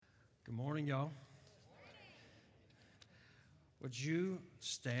Good morning, y'all. Would you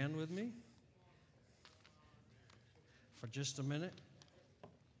stand with me for just a minute?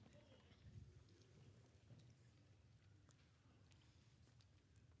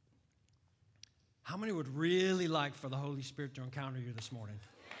 How many would really like for the Holy Spirit to encounter you this morning?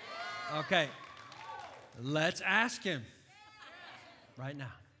 Okay, let's ask Him right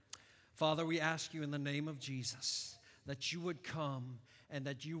now. Father, we ask you in the name of Jesus that you would come and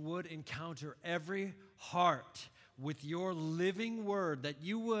that you would encounter every heart with your living word, that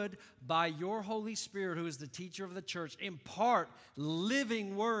you would, by your Holy Spirit, who is the teacher of the church, impart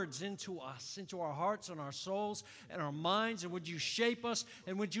living words into us, into our hearts and our souls and our minds. And would you shape us,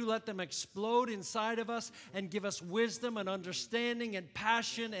 and would you let them explode inside of us and give us wisdom and understanding and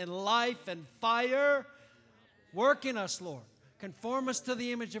passion and life and fire? Work in us, Lord. Conform us to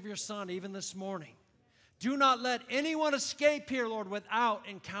the image of your Son even this morning. Do not let anyone escape here, Lord, without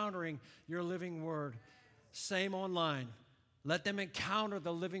encountering your living word. Same online. Let them encounter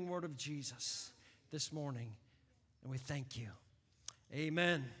the living word of Jesus this morning. And we thank you.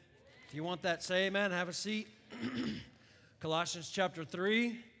 Amen. If you want that, say amen. Have a seat. Colossians chapter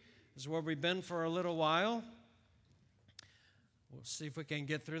 3 is where we've been for a little while. We'll see if we can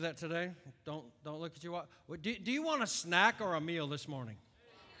get through that today. Don't look at your watch. Do you want a snack or a meal this morning?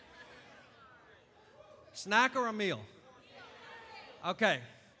 Snack or a meal? Okay.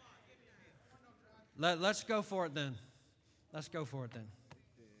 Let's go for it then. Let's go for it then.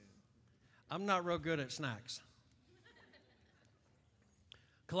 I'm not real good at snacks.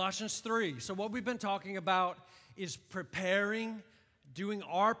 Colossians 3. So what we've been talking about is preparing, doing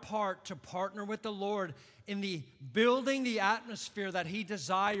our part to partner with the Lord in the building the atmosphere that He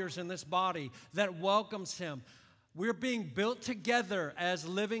desires in this body that welcomes Him. We're being built together as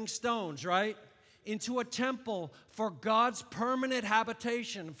living stones, right? Into a temple for God's permanent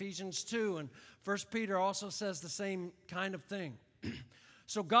habitation, Ephesians 2, and 1 Peter also says the same kind of thing.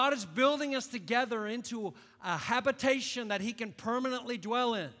 So God is building us together into a habitation that He can permanently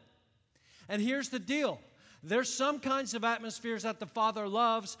dwell in. And here's the deal. There's some kinds of atmospheres that the Father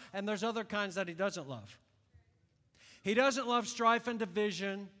loves, and there's other kinds that He doesn't love. He doesn't love strife and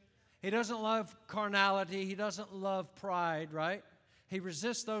division. He doesn't love carnality. He doesn't love pride, right? He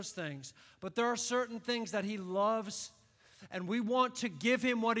resists those things. But there are certain things that He loves, and we want to give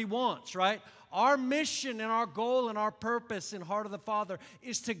Him what He wants, right? Our mission and our goal and our purpose in Heart of the Father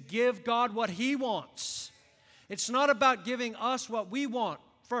is to give God what He wants. It's not about giving us what we want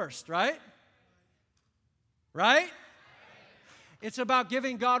first, right? Right? It's about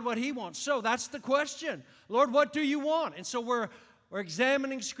giving God what He wants. So that's the question. Lord, what do you want? And so we're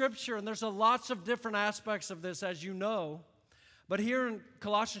examining Scripture, and there's lots of different aspects of this, as you know. But here in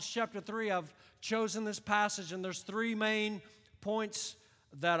Colossians chapter 3, I've chosen this passage, and there's three main points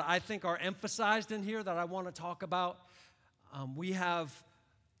that I think are emphasized in here that I want to talk about. We have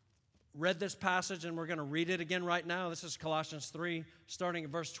read this passage, and we're going to read it again right now. This is Colossians 3, starting at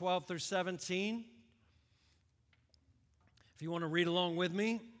verse 12 through 17. If you want to read along with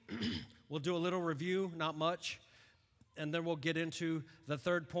me, we'll do a little review, not much, and then we'll get into the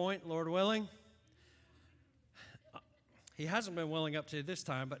third point, Lord willing. He hasn't been willing up to this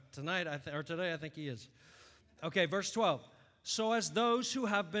time, but today I think he is. Okay, verse 12. So as those who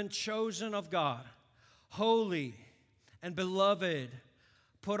have been chosen of God, holy and beloved,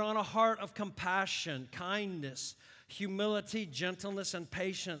 put on a heart of compassion, kindness, humility, gentleness, and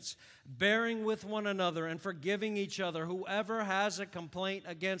patience, bearing with one another and forgiving each other, whoever has a complaint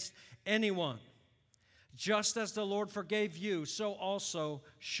against anyone. Just as the Lord forgave you, so also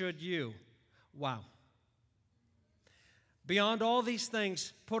should you. Wow. Beyond all these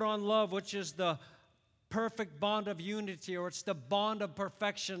things, put on love, which is the perfect bond of unity, or it's the bond of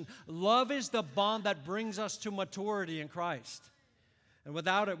perfection. Love is the bond that brings us to maturity in Christ. And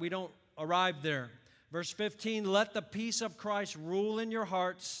without it, we don't arrive there. Verse 15, let the peace of Christ rule in your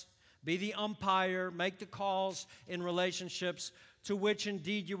hearts. Be the umpire, make the calls in relationships to which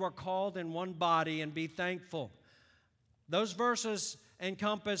indeed you are called in one body, and be thankful. Those verses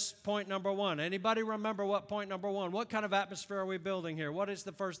encompass point number one. Anybody remember what point number one? What kind of atmosphere are we building here? What is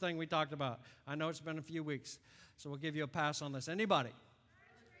the first thing we talked about? I know it's been a few weeks, so we'll give you a pass on this. Anybody?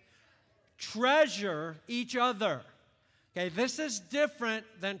 Treasure each other. Okay, this is different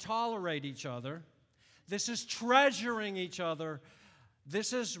than tolerate each other. This is treasuring each other.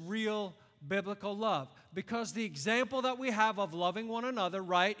 This is real biblical love. Because the example that we have of loving one another,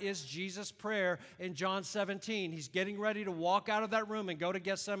 right, is Jesus' prayer in John 17. He's getting ready to walk out of that room and go to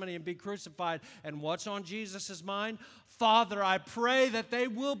Gethsemane and be crucified. And what's on Jesus' mind? Father, I pray that they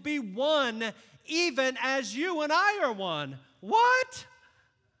will be one, even as you and I are one. What?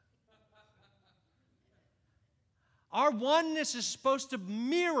 Our oneness is supposed to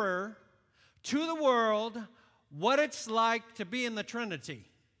mirror to the world what it's like to be in the Trinity.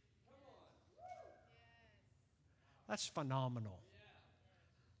 That's phenomenal.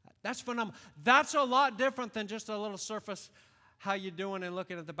 That's phenomenal. That's a lot different than just a little surface, how you doing, and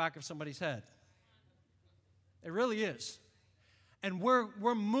looking at the back of somebody's head. It really is. And we're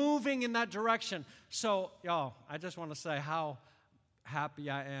moving in that direction. So, y'all, I just want to say how happy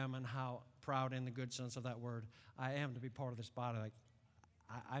I am and how proud, in the good sense of that word, I am to be part of this body. Like,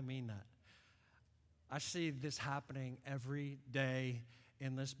 I mean that. I see this happening every day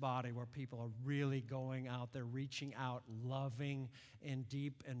in this body where people are really going out there, reaching out, loving in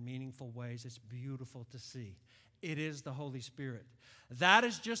deep and meaningful ways. It's beautiful to see. It is the Holy Spirit. That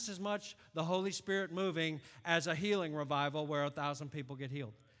is just as much the Holy Spirit moving as a healing revival where 1,000 people get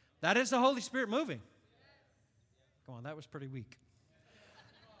healed. That is the Holy Spirit moving. Come on, that was pretty weak.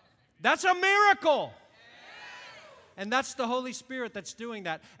 That's a miracle. And that's the Holy Spirit that's doing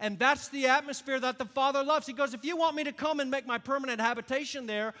that. And that's the atmosphere that the Father loves. He goes, if you want me to come and make my permanent habitation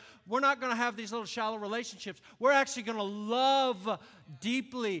there, we're not going to have these little shallow relationships. We're actually going to love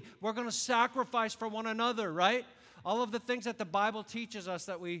deeply. We're going to sacrifice for one another, right? All of the things that the Bible teaches us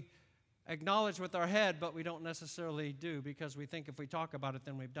that we acknowledge with our head, but we don't necessarily do because we think if we talk about it,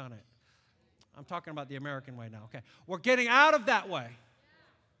 then we've done it. I'm talking about the American way now, okay? We're getting out of that way.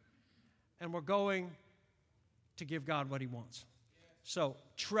 And we're going to give God what He wants. So,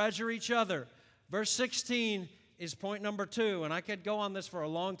 treasure each other. Verse 16 is point number 2, and I could go on this for a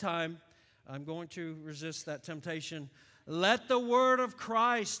long time. I'm going to resist that temptation. Let the word of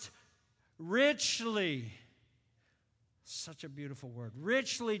Christ richly, such a beautiful word,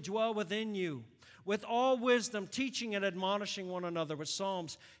 richly dwell within you, with all wisdom, teaching and admonishing one another with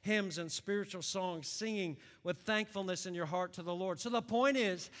psalms, hymns, and spiritual songs, singing with thankfulness in your heart to the Lord. So the point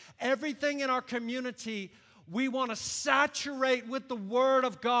is, everything in our community, we want to saturate with the Word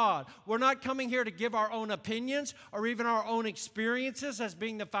of God. We're not coming here to give our own opinions or even our own experiences as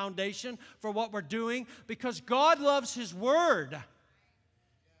being the foundation for what we're doing, because God loves His Word.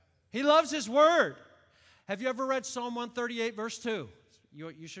 He loves His Word. Have you ever read Psalm 138, verse 2?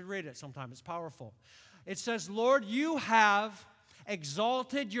 You should read it sometime. It's powerful. It says, Lord, you have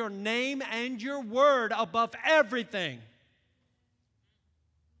exalted your name and your word above everything.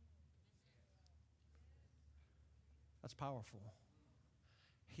 That's powerful.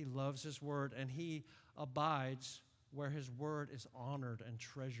 He loves His word, and He abides where His word is honored and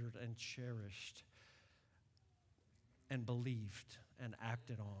treasured and cherished and believed and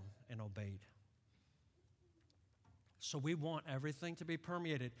acted on and obeyed. So we want everything to be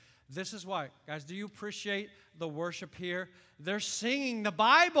permeated. This is why, guys, do you appreciate the worship here? They're singing the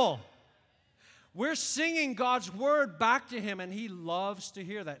Bible. We're singing God's word back to Him, and He loves to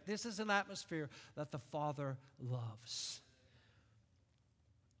hear that. This is an atmosphere that the Father loves.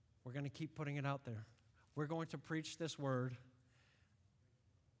 We're going to keep putting it out there. We're going to preach this word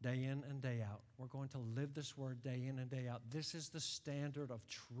day in and day out. We're going to live this word day in and day out. This is the standard of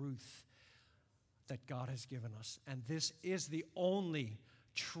truth that God has given us. And this is the only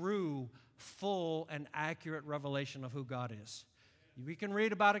true, full, and accurate revelation of who God is. We can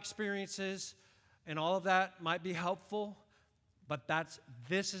read about experiences, and all of that might be helpful, but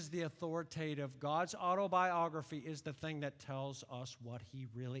this is the authoritative. God's autobiography is the thing that tells us what He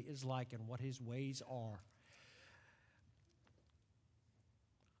really is like and what His ways are.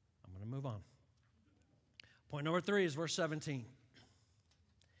 I'm going to move on. Point number 3 is verse 17.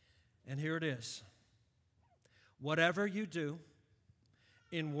 And here it is. Whatever you do,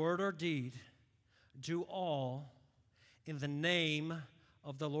 in word or deed, do all in the name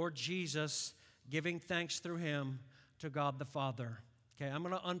of the Lord Jesus, giving thanks through Him to God the Father. Okay, I'm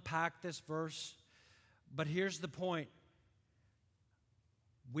going to unpack this verse, but here's the point.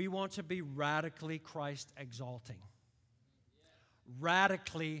 We want to be radically Christ-exalting.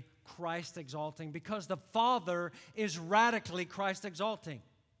 Radically Christ-exalting, because the Father is radically Christ-exalting,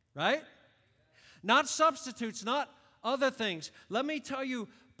 right? Not substitutes, not other things. Let me tell you,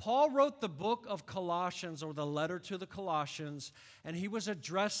 Paul wrote the book of Colossians, or the letter to the Colossians, and he was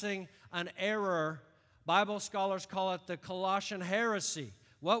addressing an error. Bible scholars call it the Colossian heresy.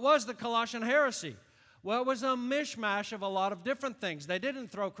 What was the Colossian heresy? Well, it was a mishmash of a lot of different things. They didn't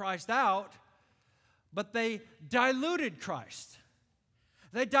throw Christ out, but they diluted Christ.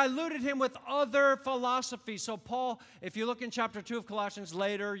 They diluted Him with other philosophies. So Paul, if you look in chapter 2 of Colossians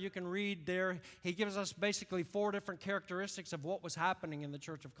later, you can read there, he gives us basically 4 different characteristics of what was happening in the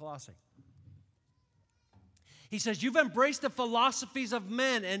church of Colossae. He says, you've embraced the philosophies of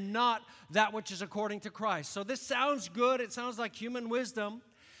men and not that which is according to Christ. So this sounds good. It sounds like human wisdom.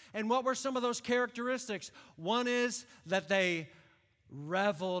 And what were some of those characteristics? One is that they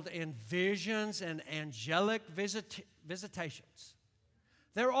reveled in visions and angelic visitations.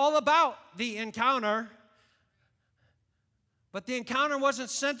 They're all about the encounter, but the encounter wasn't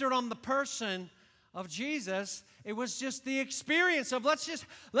centered on the person of Jesus. It was just the experience of let's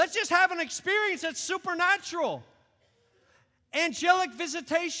just have an experience that's supernatural. Angelic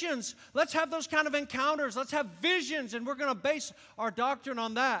visitations. Let's have those kind of encounters. Let's have visions, and we're going to base our doctrine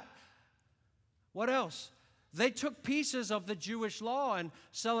on that. What else? They took pieces of the Jewish law and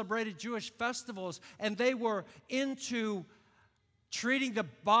celebrated Jewish festivals, and they were into treating the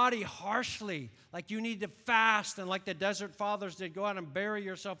body harshly, like you need to fast, and like the desert fathers did, go out and bury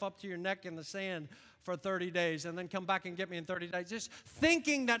yourself up to your neck in the sand for 30 days and then come back and get me in 30 days. Just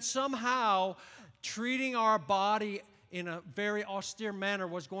thinking that somehow treating our body in a very austere manner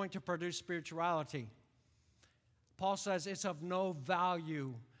was going to produce spirituality. Paul says it's of no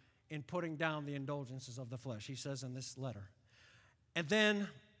value in putting down the indulgences of the flesh, he says in this letter. And then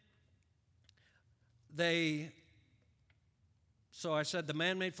so I said the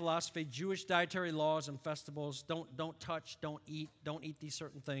man-made philosophy, Jewish dietary laws and festivals, don't touch, don't eat these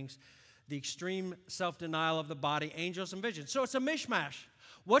certain things. The extreme self-denial of the body, angels and visions. So it's a mishmash.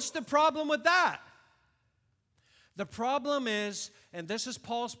 What's the problem with that? The problem is, and this is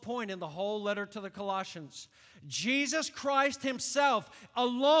Paul's point in the whole letter to the Colossians, Jesus Christ himself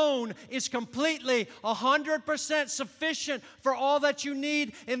alone is completely 100% sufficient for all that you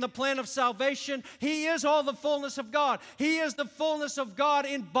need in the plan of salvation. He is all the fullness of God. He is the fullness of God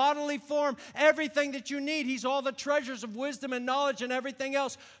in bodily form. Everything that you need. He's all the treasures of wisdom and knowledge and everything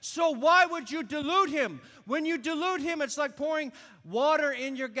else. So why would you dilute him? When you dilute him, it's like pouring water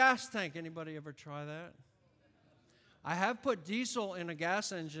in your gas tank. Anybody ever try that? I have put diesel in a gas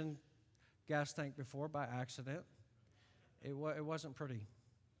tank before by accident. It wasn't pretty.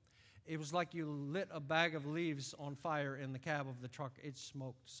 It was like you lit a bag of leaves on fire in the cab of the truck. It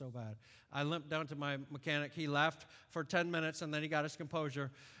smoked so bad. I limped down to my mechanic. He laughed for 10 minutes, and then he got his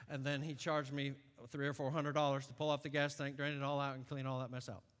composure, and then he charged me $300 or $400 to pull off the gas tank, drain it all out, and clean all that mess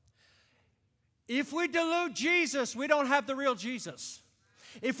out. If we dilute Jesus, we don't have the real Jesus.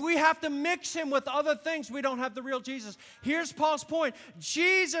 If we have to mix him with other things, we don't have the real Jesus. Here's Paul's point.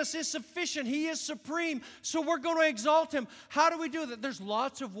 Jesus is sufficient. He is supreme. So we're going to exalt him. How do we do that? There's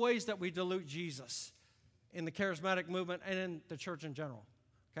lots of ways that we dilute Jesus in the charismatic movement and in the church in general.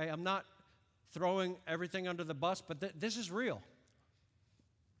 Okay, I'm not throwing everything under the bus, but this is real.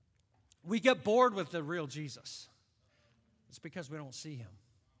 We get bored with the real Jesus. It's because we don't see him.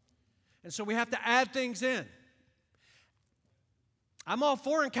 And so we have to add things in. I'm all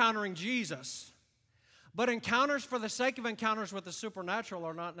for encountering Jesus, but encounters for the sake of encounters with the supernatural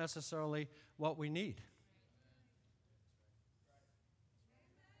are not necessarily what we need.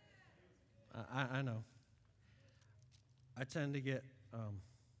 I know. I tend to get, no,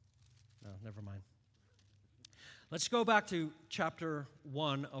 never mind. Let's go back to chapter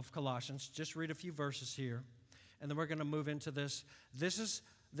 1 of Colossians. Just read a few verses here, and then we're going to move into this. This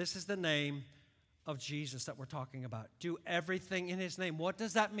is the name of Jesus that we're talking about. Do everything in his name. What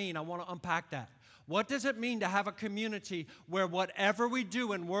does that mean? I want to unpack that. What does it mean to have a community where whatever we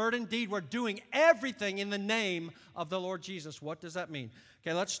do in word and deed, we're doing everything in the name of the Lord Jesus? What does that mean?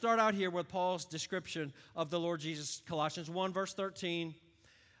 Okay, let's start out here with Paul's description of the Lord Jesus. Colossians 1, verse 13.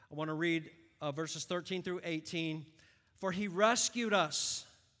 I want to read verses 13 through 18. For he rescued us.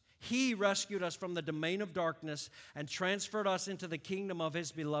 He rescued us from the domain of darkness and transferred us into the kingdom of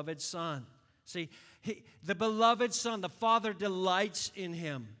his beloved Son. See, the beloved Son, the Father delights in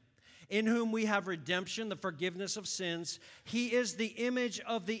him, in whom we have redemption, the forgiveness of sins. He is the image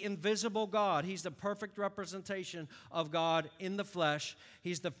of the invisible God. He's the perfect representation of God in the flesh.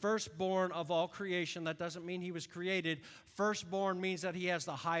 He's the firstborn of all creation. That doesn't mean he was created. Firstborn means that he has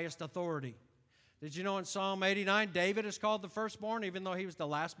the highest authority. Did you know in Psalm 89, David is called the firstborn, even though he was the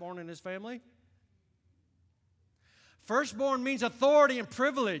lastborn in his family? Firstborn means authority and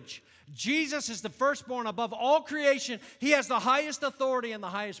privilege. Jesus is the firstborn above all creation. He has the highest authority and the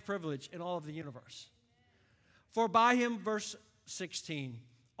highest privilege in all of the universe. For by him, verse 16,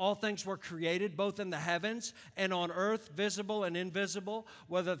 all things were created, both in the heavens and on earth, visible and invisible,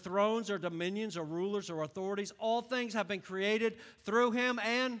 whether thrones or dominions or rulers or authorities. All things have been created through him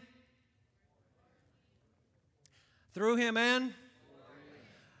and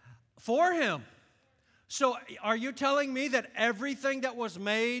for him. So are you telling me that everything that was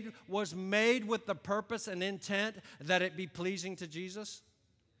made with the purpose and intent that it be pleasing to Jesus?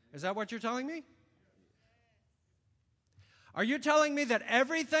 Is that what you're telling me? Are you telling me that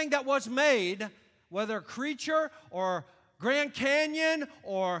everything that was made, whether creature or Grand Canyon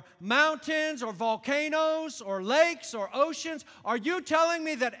or mountains or volcanoes or lakes or oceans? Are you telling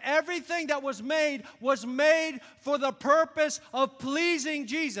me that everything that was made for the purpose of pleasing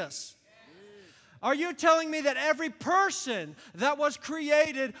Jesus? Are you telling me that every person that was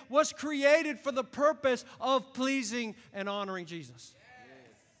created for the purpose of pleasing and honoring Jesus?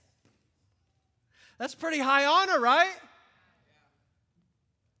 That's pretty high honor, right?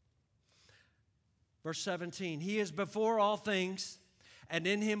 Verse 17, He is before all things, and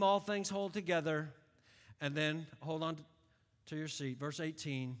in Him all things hold together. And then, hold on to your seat. Verse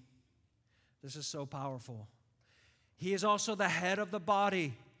 18, this is so powerful. He is also the head of the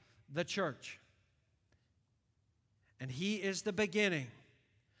body, the church. And He is the beginning,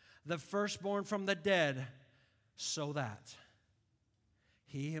 the firstborn from the dead, so that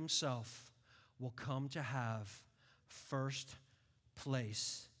He Himself will come to have first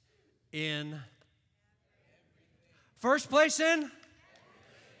place in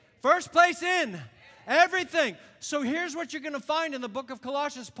everything. So here's what you're going to find in the book of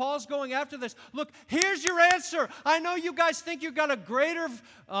Colossians. Paul's going after this. Look, here's your answer. I know you guys think you've got a greater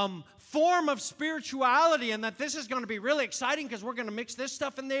form of spirituality and that this is going to be really exciting because we're going to mix this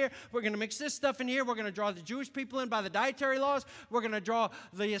stuff in there. We're going to mix this stuff in here. We're going to draw the Jewish people in by the dietary laws. We're going to draw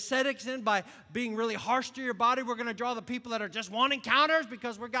the ascetics in by being really harsh to your body. We're going to draw the people that are just want encounters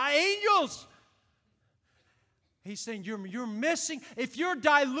because we're got angels. He's saying you're missing. If you're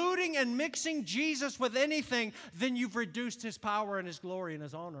diluting and mixing Jesus with anything, then you've reduced His power and His glory and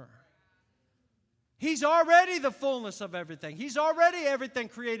His honor. He's already the fullness of everything. He's already everything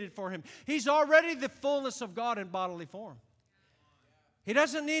created for Him. He's already the fullness of God in bodily form. He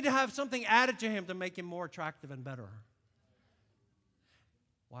doesn't need to have something added to Him to make Him more attractive and better.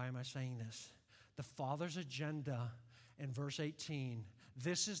 Why am I saying this? The Father's agenda in verse 18.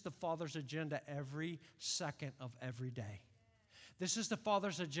 This is the Father's agenda every second of every day. This is the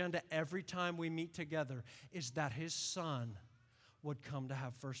Father's agenda every time we meet together, is that His Son would come to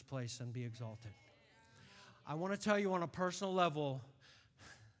have first place and be exalted. I want to tell you on a personal level,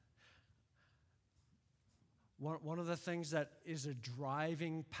 one of the things that is a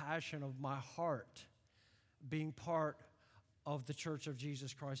driving passion of my heart, being part of the Church of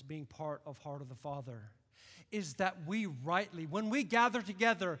Jesus Christ, being part of Heart of the Father, is that we rightly, when we gather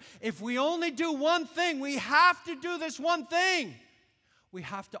together, if we only do one thing, we have to do this one thing. We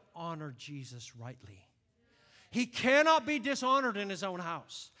have to honor Jesus rightly. He cannot be dishonored in His own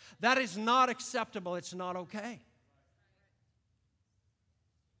house. That is not acceptable. It's not okay.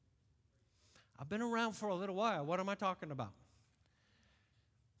 I've been around for a little while. What am I talking about?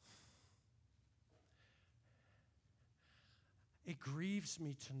 It grieves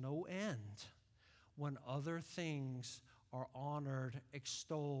me to no end when other things are honored,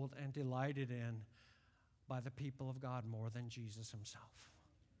 extolled, and delighted in by the people of God more than Jesus Himself.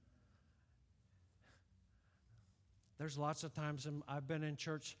 There's lots of times I've been in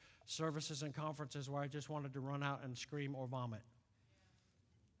church services and conferences where I just wanted to run out and scream or vomit.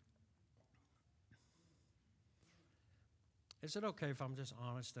 Is it okay if I'm just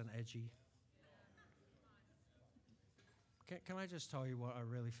honest and edgy? Can I just tell you what I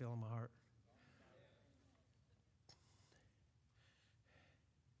really feel in my heart?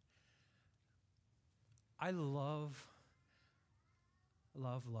 I love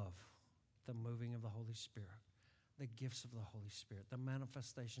the moving of the Holy Spirit, the gifts of the Holy Spirit, the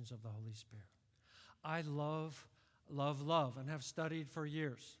manifestations of the Holy Spirit. I love, and have studied for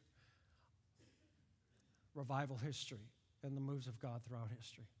years revival history and the moves of God throughout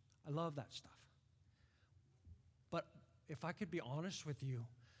history. I love that stuff. But if I could be honest with you,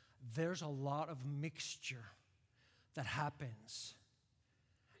 there's a lot of mixture that happens.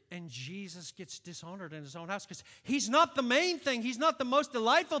 And Jesus gets dishonored in His own house because He's not the main thing. He's not the most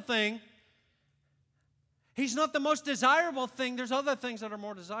delightful thing. He's not the most desirable thing. There's other things that are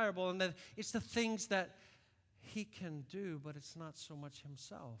more desirable, and that it's the things that He can do, but it's not so much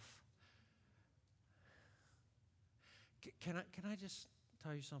Himself. Can I just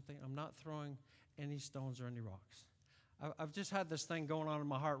tell you something? I'm not throwing any stones or any rocks. I've just had this thing going on in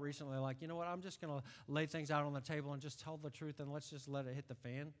my heart recently, like, you know what, I'm just going to lay things out on the table and just tell the truth, and let's just let it hit the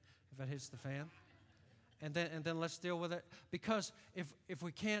fan, if it hits the fan. And then let's deal with it. Because if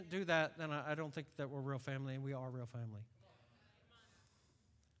we can't do that, then I don't think that we're real family, and we are real family.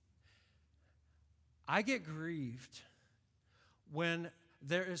 I get grieved when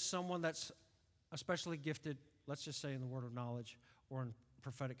there is someone that's especially gifted, let's just say in the word of knowledge or in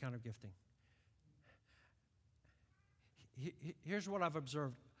prophetic kind of gifting. Here's what I've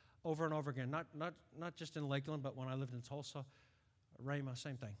observed over and over again, not just in Lakeland, but when I lived in Tulsa, Rhema,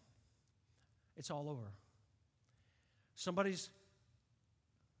 same thing. It's all over. Somebody's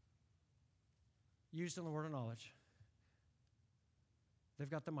using the word of knowledge. They've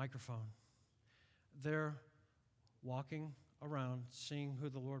got the microphone. They're walking around, seeing who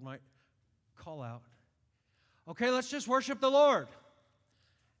the Lord might call out. Okay, let's just worship the Lord.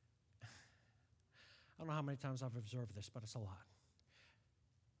 I don't know how many times I've observed this, but it's a lot.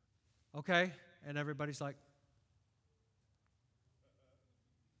 Okay, and everybody's like,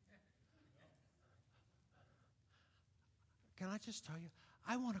 can I just tell you,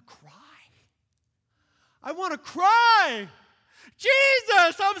 I want to cry. I want to cry.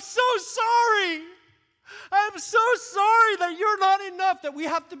 Jesus, I'm so sorry. I'm so sorry that you're not enough, that we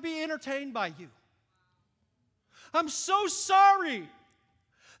have to be entertained by you. I'm so sorry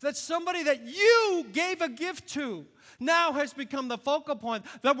that somebody that you gave a gift to now has become the focal point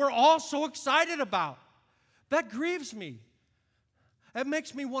that we're all so excited about. That grieves me. It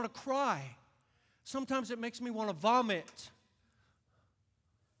makes me want to cry. Sometimes it makes me want to vomit.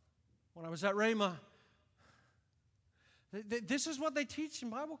 When I was at Rhema, this is what they teach in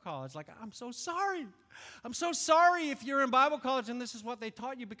Bible college. Like, I'm so sorry. I'm so sorry if you're in Bible college and this is what they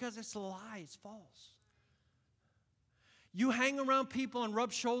taught you, because it's a lie. It's false. You hang around people and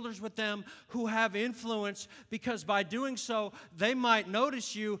rub shoulders with them who have influence, because by doing so, they might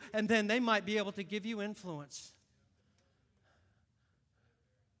notice you and then they might be able to give you influence.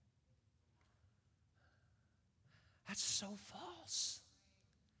 That's so false.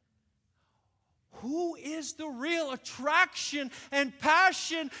 Who is the real attraction and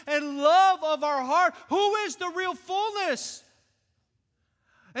passion and love of our heart? Who is the real fullness?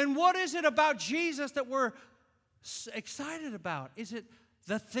 And what is it about Jesus that we're excited about? Is it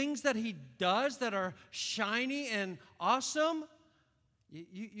the things that he does that are shiny and awesome?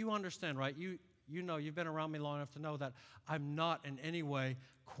 You understand, right? You know, you've been around me long enough to know that I'm not in any way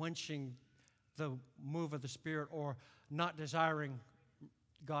quenching the move of the Spirit or not desiring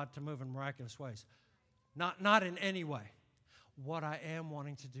God to move in miraculous ways. Not in any way. What I am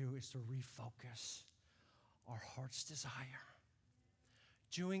wanting to do is to refocus our heart's desire.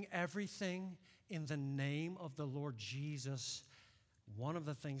 Doing everything in the name of the Lord Jesus. One of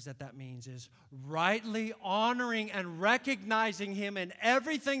the things that means is rightly honoring and recognizing him in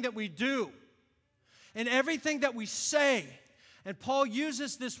everything that we do, in everything that we say. And Paul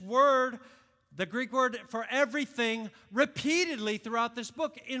uses this word, the Greek word for everything, repeatedly throughout this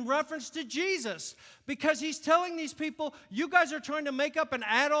book in reference to Jesus, because he's telling these people, you guys are trying to make up and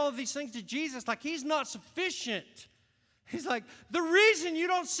add all of these things to Jesus like he's not sufficient. He's like, the reason you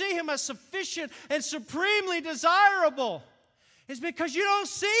don't see him as sufficient and supremely desirable is because you don't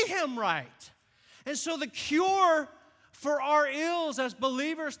see him right. And so the cure for our ills as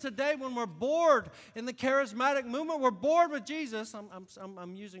believers today, when we're bored in the charismatic movement, we're bored with Jesus.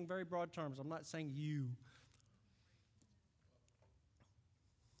 I'm using very broad terms. I'm not saying you.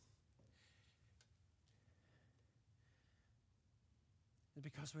 It's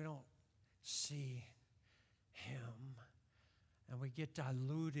because we don't see him, and we get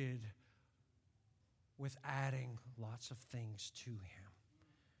diluted with adding lots of things to him.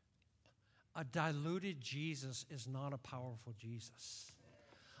 A diluted Jesus is not a powerful Jesus.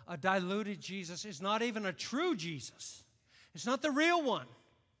 A diluted Jesus is not even a true Jesus. It's not the real one.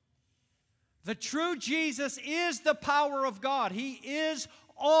 The true Jesus is the power of God. He is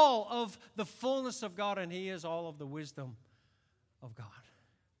all of the fullness of God, and he is all of the wisdom of God.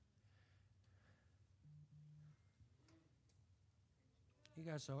 You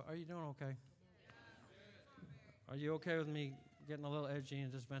guys, are you doing okay? Are you okay with me getting a little edgy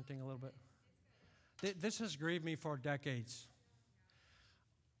and just venting a little bit? This has grieved me for decades.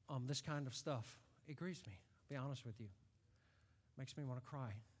 This kind of stuff. It grieves me, I'll be honest with you. Makes me want to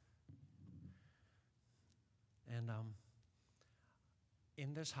cry. And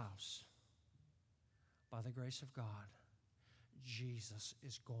in this house, by the grace of God, Jesus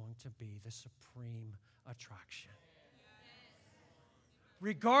is going to be the supreme attraction.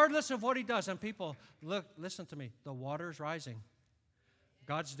 Regardless of what he does. And people, look, listen to me. The water is rising.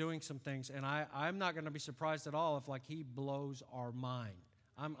 God's doing some things, and I'm not going to be surprised at all if, like, he blows our mind.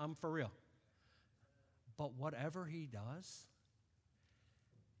 I'm for real. But whatever he does,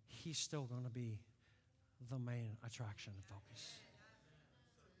 he's still going to be the main attraction and focus.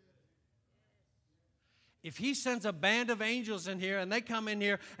 If he sends a band of angels in here, and they come in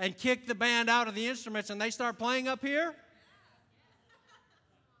here and kick the band out of the instruments, and they start playing up here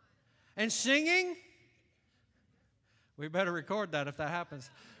and singing, we better record that if that happens,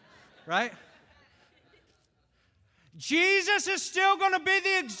 right? Jesus is still going to be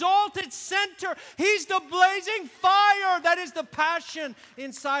the exalted center. He's the blazing fire. That is the passion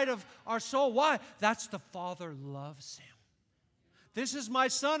inside of our soul. Why? That's the Father loves him. This is my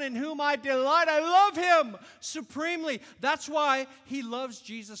Son in whom I delight. I love him supremely. That's why he loves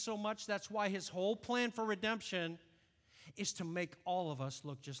Jesus so much. That's why his whole plan for redemption is to make all of us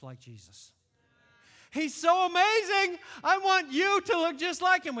look just like Jesus. He's so amazing. I want you to look just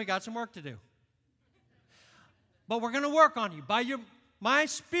like him. We got some work to do. But we're going to work on you by my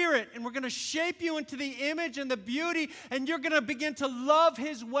Spirit, and we're going to shape you into the image and the beauty, and you're going to begin to love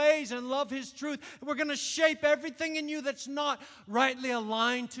his ways and love his truth. And we're going to shape everything in you that's not rightly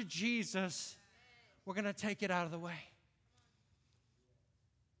aligned to Jesus. We're going to take it out of the way.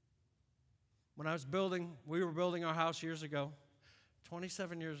 When we were building our house years ago,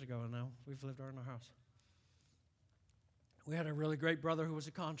 27 years ago now, we've lived in our house. We had a really great brother who was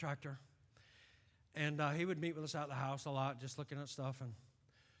a contractor. And he would meet with us out the house a lot, just looking at stuff. And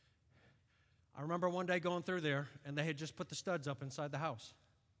I remember one day going through there, and they had just put the studs up inside the house.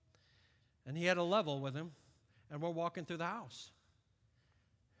 And he had a level with him, and we're walking through the house.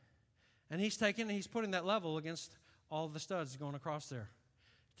 And he's putting that level against all the studs going across there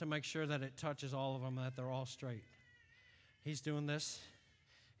to make sure that it touches all of them and that they're all straight. He's doing this.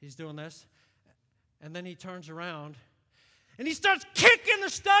 And then he turns around, and he starts kicking the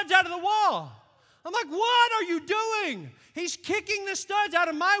studs out of the wall. I'm like, what are you doing? He's kicking the studs out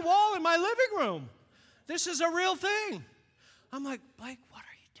of my wall in my living room. This is a real thing. I'm like, Blake, what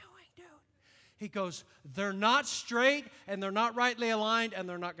are you doing, dude? He goes, they're not straight, and they're not rightly aligned, and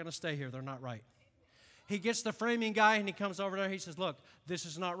they're not going to stay here. They're not right. He gets the framing guy, and he comes over there. He says, look, this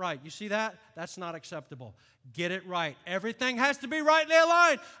is not right. You see that? That's not acceptable. Get it right. Everything has to be rightly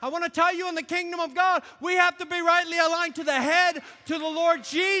aligned. I want to tell you, in the kingdom of God, we have to be rightly aligned to the head, to the Lord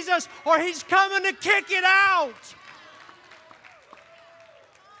Jesus, or he's coming to kick it out.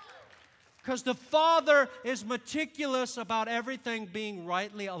 Because the Father is meticulous about everything being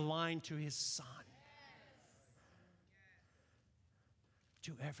rightly aligned to his Son.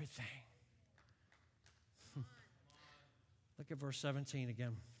 To everything. Look at verse 17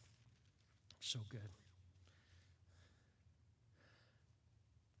 again. So good.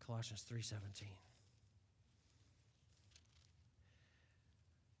 Colossians 3:17.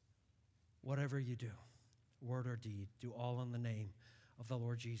 Whatever you do, word or deed, do all in the name of the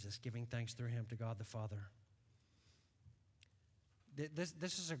Lord Jesus, giving thanks through him to God the Father.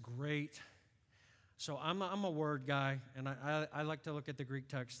 This is a great... So I'm a word guy, and I like to look at the Greek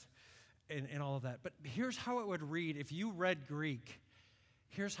text and all of that. But here's how it would read. If you read Greek,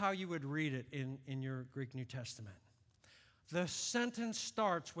 here's how you would read it in your Greek New Testament. The sentence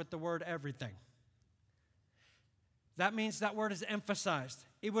starts with the word everything. That means that word is emphasized.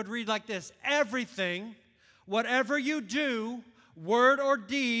 It would read like this: everything, whatever you do, word or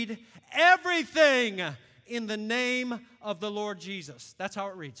deed, everything in the name of the Lord Jesus. That's how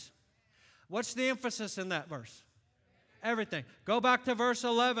it reads. What's the emphasis in that verse? Everything. Go back to verse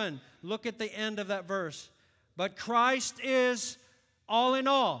 11. Look at the end of that verse. But Christ is all in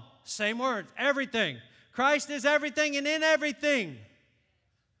all. Same word, everything. Christ is everything and in everything.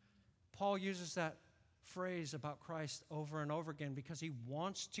 Paul uses that phrase about Christ over and over again because he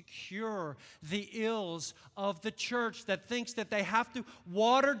wants to cure the ills of the church that thinks that they have to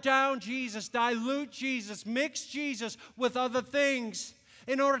water down Jesus, dilute Jesus, mix Jesus with other things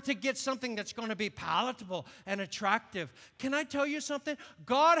in order to get something that's going to be palatable and attractive. Can I tell you something?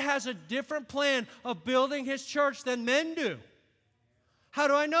 God has a different plan of building his church than men do. How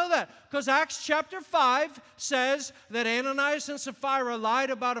do I know that? Because Acts chapter 5 says that Ananias and Sapphira lied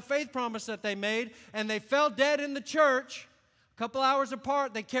about a faith promise that they made, and they fell dead in the church. A couple hours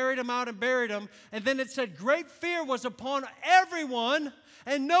apart, they carried them out and buried them. And then it said, great fear was upon everyone,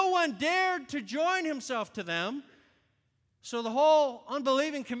 and no one dared to join himself to them. So the whole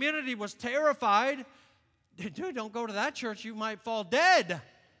unbelieving community was terrified. Dude, don't go to that church. You might fall dead.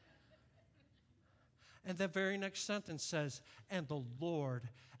 And the very next sentence says, and the Lord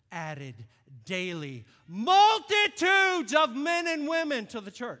added daily multitudes of men and women to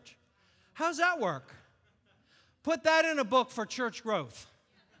the church. How's that work? Put that in a book for church growth.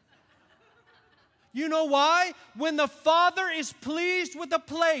 You know why? When the Father is pleased with a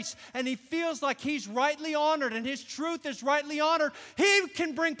place and he feels like he's rightly honored and his truth is rightly honored, he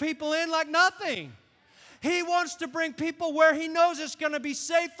can bring people in like nothing. He wants to bring people where he knows it's going to be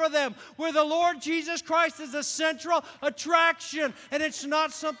safe for them, where the Lord Jesus Christ is the central attraction, and it's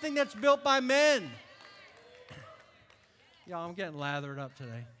not something that's built by men. Y'all, I'm getting lathered up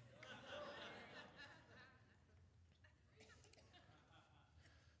today.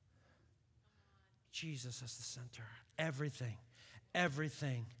 Jesus as the center. Everything,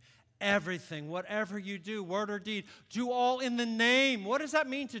 everything, everything, whatever you do, word or deed, do all in the name. What does that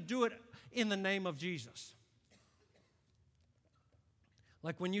mean to do it in the name of Jesus?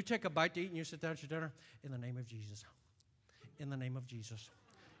 Like when you take a bite to eat and you sit down at your dinner, in the name of Jesus. In the name of Jesus.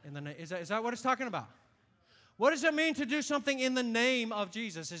 Is that what it's talking about? What does it mean to do something in the name of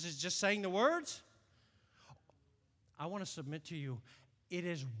Jesus? Is it just saying the words? I want to submit to you, it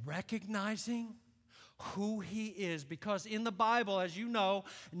is recognizing who He is. Because in the Bible, as you know,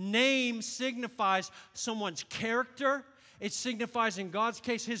 name signifies someone's character. It signifies, in God's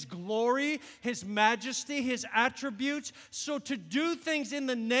case, His glory, His majesty, His attributes. So to do things in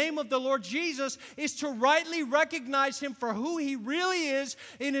the name of the Lord Jesus is to rightly recognize Him for who He really is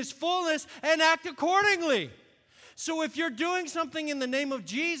in His fullness and act accordingly. So if you're doing something in the name of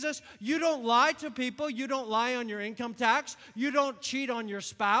Jesus, you don't lie to people. You don't lie on your income tax. You don't cheat on your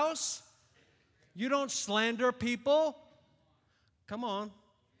spouse. You don't slander people. Come on.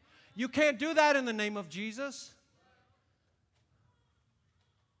 You can't do that in the name of Jesus.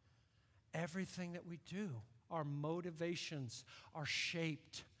 Everything that we do, our motivations are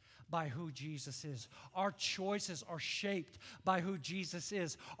shaped by who Jesus is. Our choices are shaped by who Jesus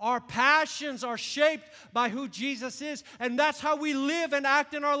is. Our passions are shaped by who Jesus is. And that's how we live and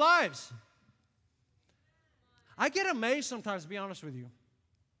act in our lives. I get amazed sometimes, to be honest with you.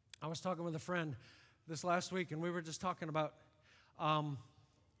 I was talking with a friend this last week, and we were just talking about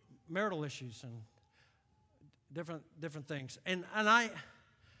marital issues and different things. And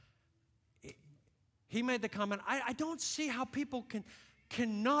he made the comment, I don't see how people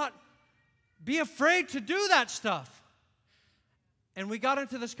cannot be afraid to do that stuff. And we got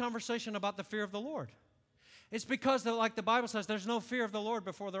into this conversation about the fear of the Lord. It's because, like the Bible says, there's no fear of the Lord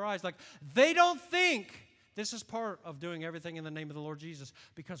before their eyes. Like, they don't think this is part of doing everything in the name of the Lord Jesus.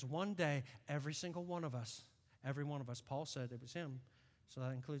 Because one day, every one of us, Paul said it was him, so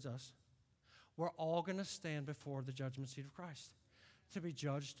that includes us, we're all going to stand before the judgment seat of Christ to be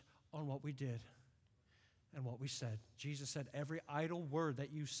judged on what we did and what we said. Jesus said every idle word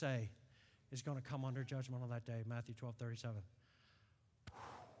that you say is going to come under judgment on that day, Matthew 12:37.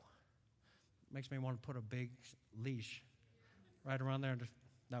 Makes me want to put a big leash right around there and just,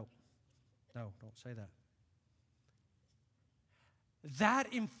 no, don't say that.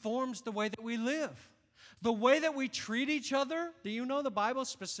 That informs the way that we live. The way that we treat each other. Do you know the Bible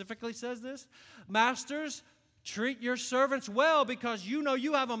specifically says this? Masters, treat your servants well because you know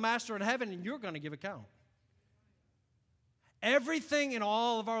you have a master in heaven and you're going to give account. Everything in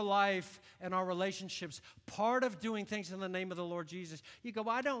all of our life and our relationships, part of doing things in the name of the Lord Jesus. You go,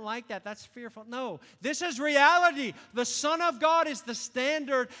 well, I don't like that. That's fearful. No, this is reality. The Son of God is the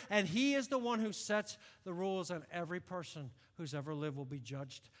standard, and He is the one who sets the rules, and every person who's ever lived will be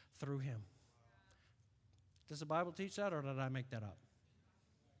judged through Him. Does the Bible teach that, or did I make that up?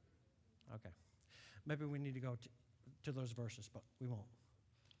 Okay. Maybe we need to go to those verses, but we won't.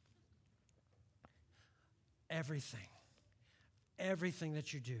 Everything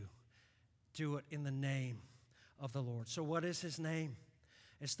that you do it in the name of the Lord. So what is His name?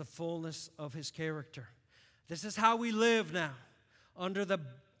 It's the fullness of His character. This is how we live now, under the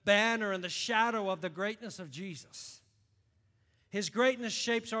banner and the shadow of the greatness of Jesus. His greatness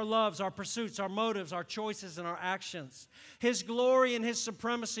shapes our loves, our pursuits, our motives, our choices, and our actions. His glory and His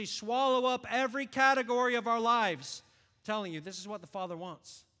supremacy swallow up every category of our lives. I'm telling you, this is what the Father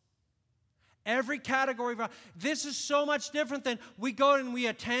wants. Every category of our, this is so much different than we go and we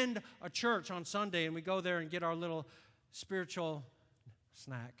attend a church on Sunday and we go there and get our little spiritual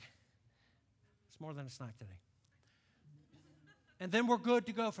snack. It's more than a snack today. And then we're good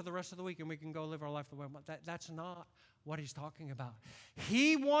to go for the rest of the week and we can go live our life the way we want. That's not what He's talking about.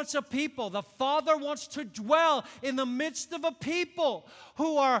 He wants a people. The Father wants to dwell in the midst of a people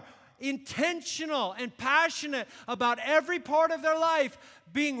who are intentional and passionate about every part of their life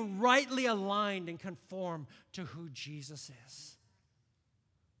being rightly aligned and conformed to who Jesus is.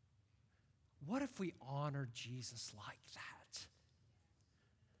 What if we honored Jesus like that?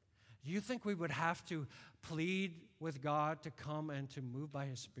 Do you think we would have to plead with God to come and to move by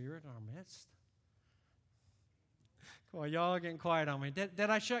His Spirit in our midst? Come on, y'all are getting quiet on me. Did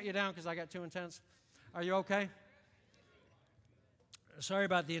I shut you down because I got too intense? Are you okay? Sorry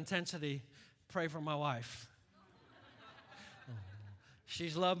about the intensity. Pray for my wife.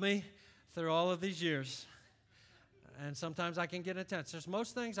 She's loved me through all of these years. And sometimes I can get intense. There's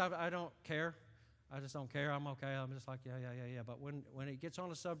most things I don't care. I just don't care. I'm okay. I'm just like, yeah. But when it gets on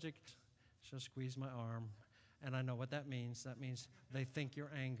a subject, she'll squeeze my arm. And I know what that means. That means they think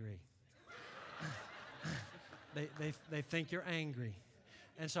you're angry. They think you're angry.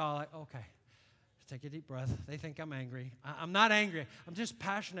 And so I'm like, okay, Take a deep breath. They think I'm angry. I'm not angry. I'm just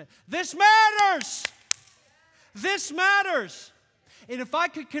passionate. This matters. This matters. And if I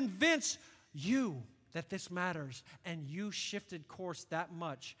could convince you that this matters and you shifted course that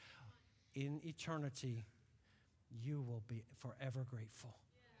much, in eternity, you will be forever grateful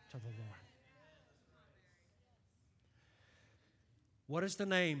to the Lord. What is the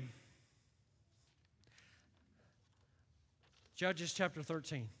name? Judges chapter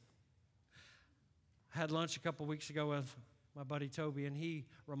 13. I had lunch a couple weeks ago with my buddy Toby, and he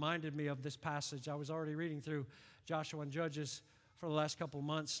reminded me of this passage. I was already reading through Joshua and Judges for the last couple of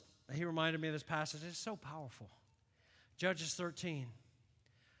months. He reminded me of this passage. It's so powerful. Judges 13.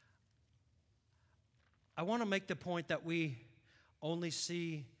 I want to make the point that we only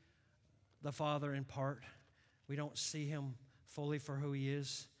see the Father in part. We don't see him fully for who he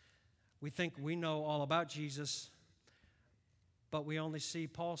is. We think we know all about Jesus, but we only see,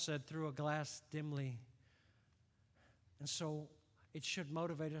 Paul said, through a glass dimly. And so it should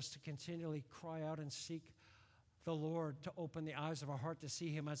motivate us to continually cry out and seek the Lord to open the eyes of our heart to see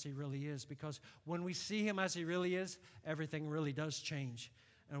him as he really is. Because when we see him as he really is, everything really does change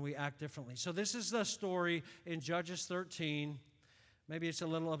and we act differently. So this is the story in Judges 13. Maybe it's a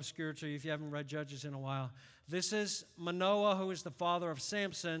little obscure to you if you haven't read Judges in a while. This is Manoah, who is the father of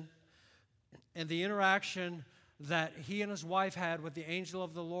Samson, and the interaction that he and his wife had with the angel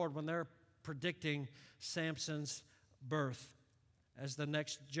of the Lord when they're predicting Samson's birth as the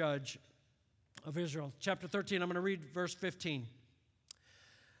next judge of Israel. Chapter 13, I'm going to read verse 15.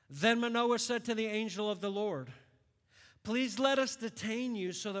 Then Manoah said to the angel of the Lord, "Please let us detain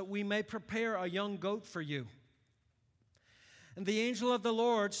you so that we may prepare a young goat for you." And the angel of the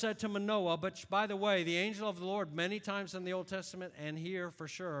Lord said to Manoah, but by the way, the angel of the Lord many times in the Old Testament and here for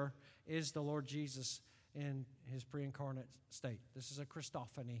sure is the Lord Jesus in his pre-incarnate state. This is a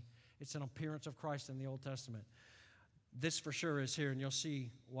Christophany. It's an appearance of Christ in the Old Testament. This for sure is here, and you'll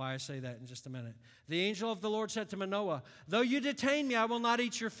see why I say that in just a minute. The angel of the Lord said to Manoah, "Though you detain me, I will not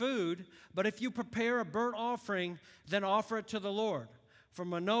eat your food, but if you prepare a burnt offering, then offer it to the Lord." For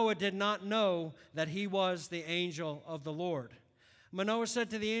Manoah did not know that he was the angel of the Lord. Manoah said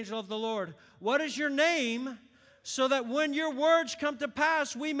to the angel of the Lord, "What is your name, so that when your words come to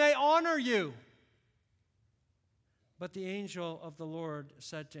pass, we may honor you?" But the angel of the Lord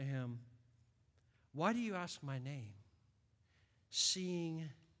said to him, "Why do you ask my name?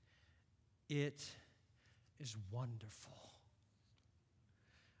 Seeing it is wonderful."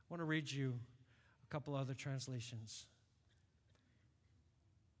 I want to read you a couple other translations.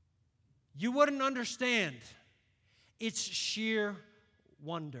 You wouldn't understand. It's sheer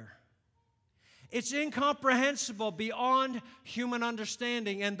wonder. It's incomprehensible beyond human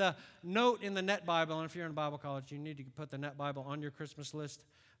understanding. And the note in the Net Bible, and if you're in Bible college, you need to put the Net Bible on your Christmas list.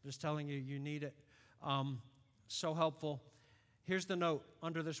 I'm just telling you, you need it. So helpful. Here's the note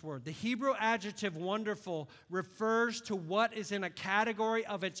under this word. The Hebrew adjective wonderful refers to what is in a category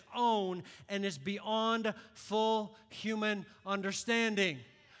of its own and is beyond full human understanding.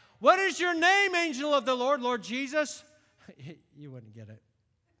 What is your name, angel of the Lord? Lord Jesus? You wouldn't get it.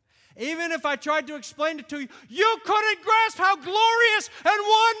 Even if I tried to explain it to you, you couldn't grasp how glorious and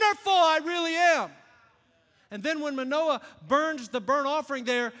wonderful I really am. And then when Manoah burns the burnt offering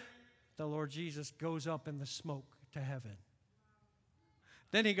there, the Lord Jesus goes up in the smoke to heaven.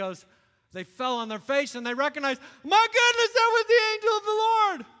 Then he goes, they fell on their face and they recognized, my goodness, that was the angel of the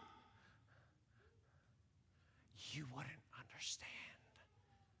Lord. You wouldn't understand.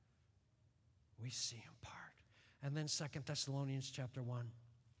 We see in part. And then 2 Thessalonians chapter 1.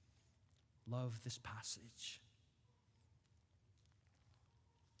 Love this passage.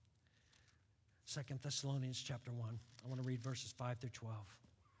 2 Thessalonians chapter 1. I want to read verses 5 through 12.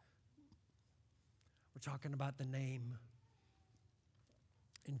 We're talking about the name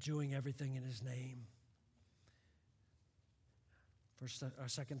and doing everything in his name.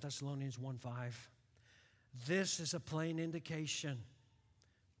 2 Thessalonians 1:5. This is a plain indication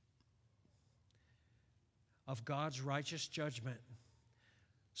of God's righteous judgment,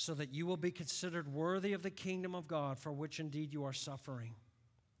 so that you will be considered worthy of the kingdom of God, for which indeed you are suffering.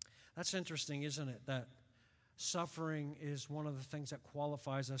 That's interesting, isn't it? That suffering is one of the things that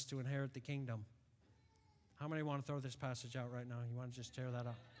qualifies us to inherit the kingdom. How many want to throw this passage out right now? You want to just tear that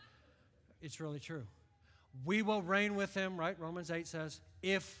up? It's really true. We will reign with him, right? Romans 8 says,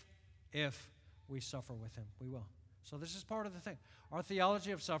 if we suffer with him, we will. So this is part of the thing. Our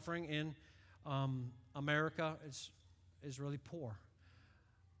theology of suffering in America is really poor.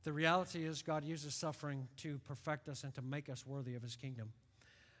 The reality is God uses suffering to perfect us and to make us worthy of his kingdom.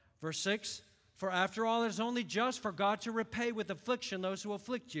 Verse 6, for after all, it is only just for God to repay with affliction those who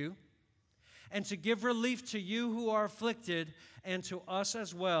afflict you, and to give relief to you who are afflicted, and to us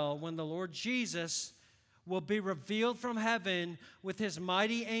as well, when the Lord Jesus will be revealed from heaven with his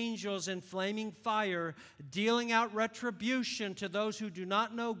mighty angels in flaming fire, dealing out retribution to those who do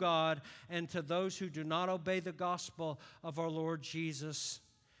not know God and to those who do not obey the gospel of our Lord Jesus.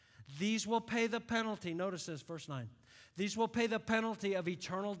 These will pay the penalty. Notice this, verse 9. These will pay the penalty of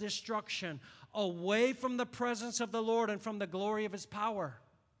eternal destruction away from the presence of the Lord and from the glory of his power.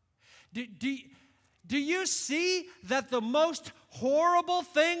 Do you see that the most horrible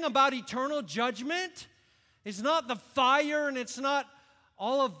thing about eternal judgment is not the fire and it's not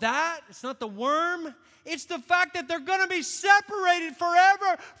all of that? It's not the worm. It's the fact that they're going to be separated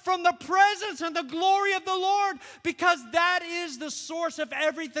forever from the presence and the glory of the Lord, because that is the source of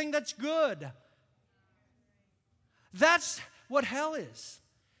everything that's good. That's what hell is.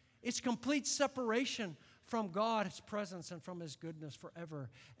 It's complete separation from God, his presence, and from his goodness forever.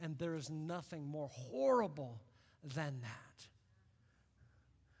 And there is nothing more horrible than that.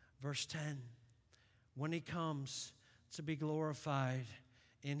 Verse 10, when he comes to be glorified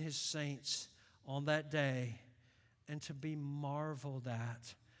in his saints on that day and to be marveled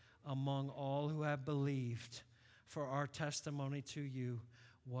at among all who have believed, for our testimony to you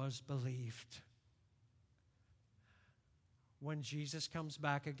was believed. When Jesus comes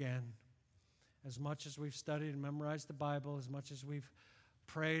back again, as much as we've studied and memorized the Bible, as much as we've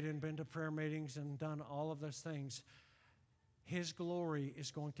prayed and been to prayer meetings and done all of those things, his glory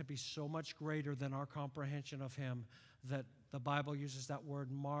is going to be so much greater than our comprehension of him that the Bible uses that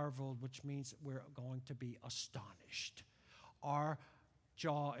word marveled, which means we're going to be astonished. Our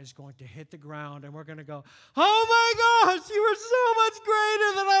jaw is going to hit the ground and we're going to go, oh my gosh, you were so much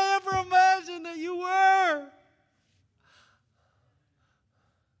greater than I ever imagined that you were.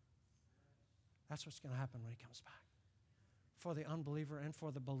 That's what's going to happen when he comes back, for the unbeliever and for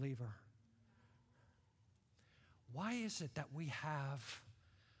the believer. Why is it that we have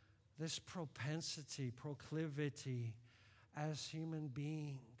this proclivity as human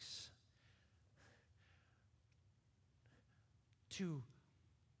beings to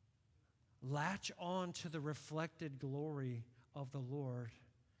latch on to the reflected glory of the Lord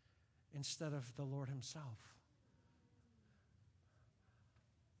instead of the Lord himself?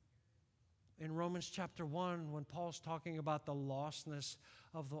 In Romans chapter 1, when Paul's talking about the lostness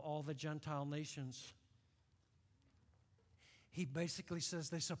of all the Gentile nations, he basically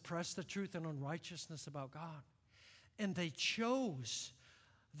says they suppress the truth and unrighteousness about God. And they chose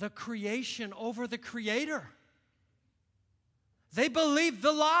the creation over the Creator. They believed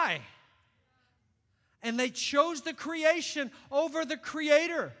the lie. And they chose the creation over the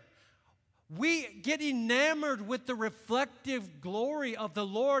Creator. We get enamored with the reflective glory of the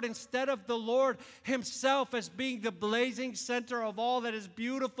Lord instead of the Lord himself as being the blazing center of all that is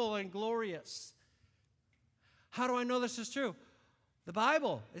beautiful and glorious. How do I know this is true? The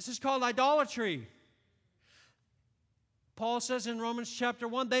Bible. This is called idolatry. Paul says in Romans chapter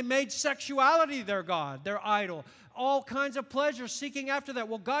 1, they made sexuality their God, their idol. All kinds of pleasures, seeking after that.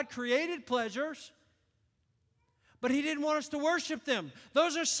 Well, God created pleasures, but he didn't want us to worship them.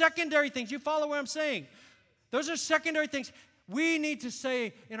 Those are secondary things. You follow what I'm saying? Those are secondary things. We need to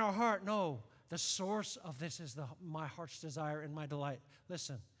say in our heart, no, the source of this is my heart's desire and my delight.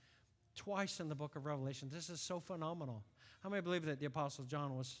 Listen, twice in the book of Revelation, this is so phenomenal. How many believe that the Apostle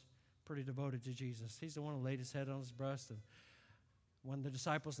John was pretty devoted to Jesus? He's the one who laid his head on his breast. And when the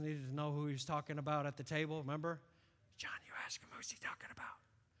disciples needed to know who he was talking about at the table, remember? John, you ask him, who's he talking about?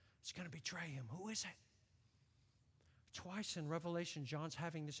 He's going to betray him. Who is it? Twice in Revelation, John's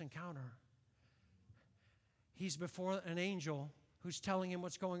having this encounter. He's before an angel who's telling him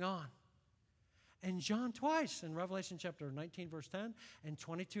what's going on. And John twice in Revelation chapter 19, verse 10 and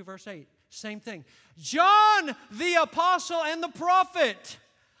 22, verse 8. Same thing. John, the apostle and the prophet,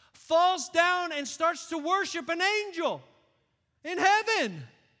 falls down and starts to worship an angel in heaven.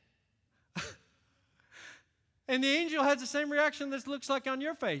 And the angel has the same reaction this looks like on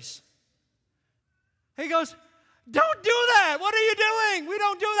your face. He goes, don't do that. What are you doing? We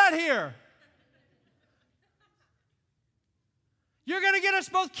don't do that here. You're going to get us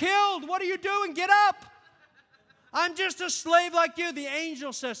both killed. What are you doing? Get up. I'm just a slave like you. The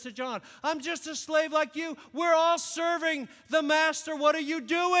angel says to John, I'm just a slave like you. We're all serving the master. What are you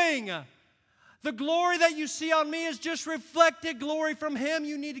doing? The glory that you see on me is just reflected glory from him.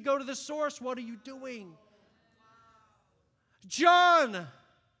 You need to go to the source. What are you doing? John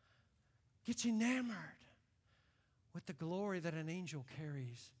gets enamored with the glory that an angel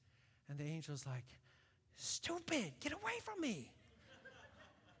carries. And the angel's like, stupid, get away from me.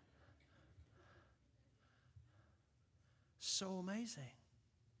 So amazing.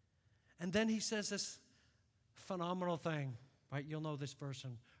 And then he says this phenomenal thing, right? You'll know this verse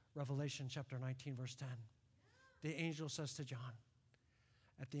in Revelation chapter 19, verse 10. The angel says to John,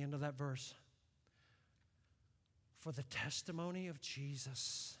 at the end of that verse, for the testimony of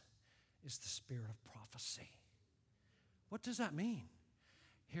Jesus is the spirit of prophecy. What does that mean?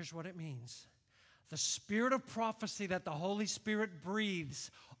 Here's what it means. The spirit of prophecy that the Holy Spirit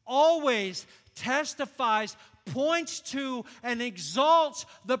breathes always testifies, points to, and exalts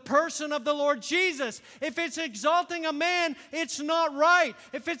the person of the Lord Jesus. If it's exalting a man, it's not right.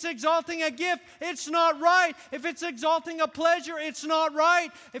 If it's exalting a gift, it's not right. If it's exalting a pleasure, it's not right.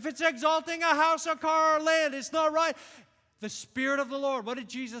 If it's exalting a house, a car, or land, it's not right. The Spirit of the Lord, what did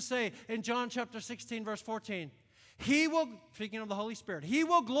Jesus say in John chapter 16, verse 14? He will, speaking of the Holy Spirit, He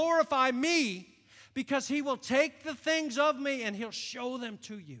will glorify me because He will take the things of me and He'll show them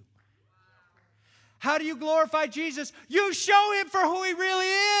to you. How do you glorify Jesus? You show Him for who He really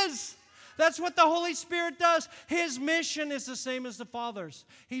is. That's what the Holy Spirit does. His mission is the same as the Father's.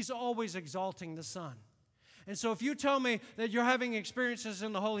 He's always exalting the Son. And so if you tell me that you're having experiences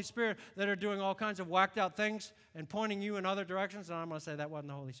in the Holy Spirit that are doing all kinds of whacked out things and pointing you in other directions, then I'm going to say that wasn't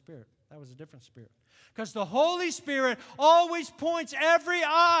the Holy Spirit. That was a different spirit. Because the Holy Spirit always points every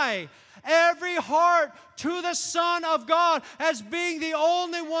eye, every heart to the Son of God as being the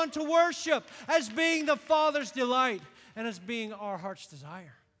only one to worship, as being the Father's delight, and as being our heart's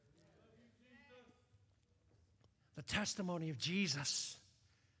desire. The testimony of Jesus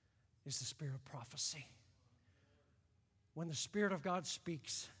is the spirit of prophecy. When the Spirit of God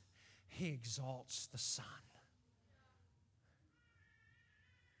speaks, He exalts the Son.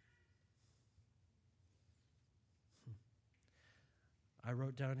 I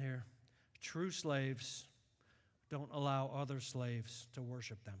wrote down here, true slaves don't allow other slaves to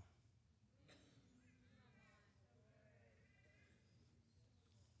worship them.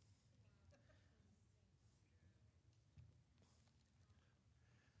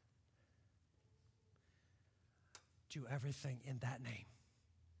 Do everything in that name.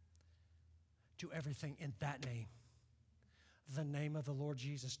 Do everything in that name. The name of the Lord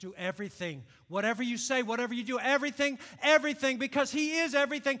Jesus. Do everything. Whatever you say, whatever you do, everything, because He is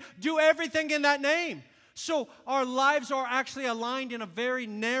everything. Do everything in that name. So our lives are actually aligned in a very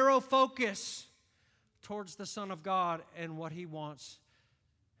narrow focus towards the Son of God and what He wants.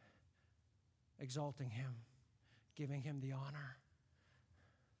 Exalting Him, giving Him the honor.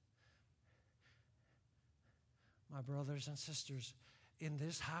 My brothers and sisters, in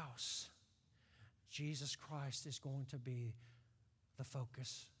this house, Jesus Christ is going to be the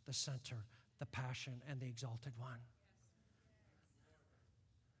focus, the center, the passion, and the exalted one.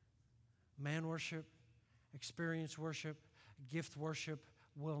 Man worship, experience worship, gift worship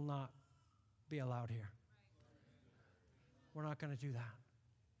will not be allowed here. We're not going to do that.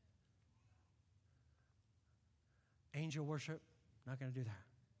 Angel worship, not going to do that.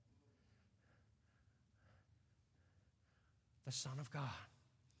 The Son of God,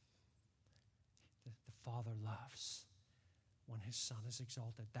 the Father loves when His Son is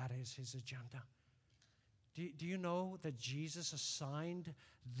exalted. That is His agenda. Do you know that Jesus assigned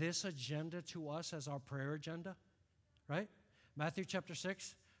this agenda to us as our prayer agenda? Right? Matthew chapter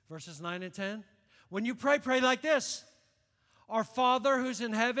 6, verses 9 and 10. When you pray, pray like this. Our Father who's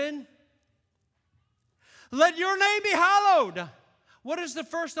in heaven, let your name be hallowed. What is the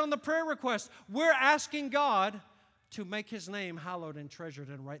first on the prayer request? We're asking God to make His name hallowed and treasured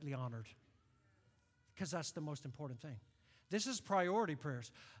and rightly honored. Because that's the most important thing. This is priority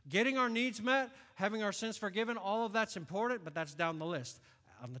prayers. Getting our needs met, having our sins forgiven, all of that's important, but that's down the list.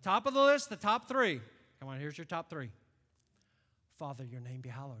 On the top of the list, the top three. Come on, here's your top three. Father, your name be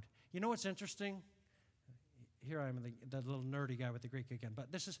hallowed. You know what's interesting? Here I am, the little nerdy guy with the Greek again. But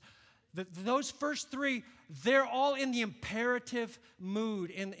this is, those first three, they're all in the imperative mood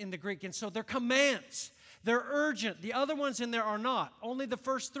in the Greek. And so they're commands. They're urgent. The other ones in there are not. Only the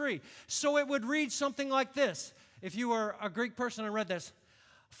first three. So it would read something like this. If you were a Greek person and read this.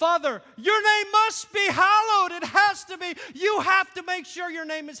 Father, your name must be hallowed. It has to be. You have to make sure your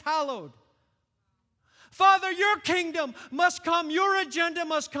name is hallowed. Father, your kingdom must come. Your agenda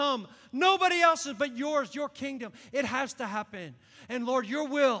must come. Nobody else's but yours, your kingdom. It has to happen. And Lord, your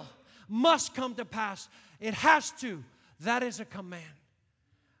will must come to pass. It has to. That is a command.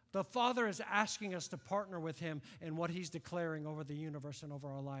 The Father is asking us to partner with Him in what He's declaring over the universe and over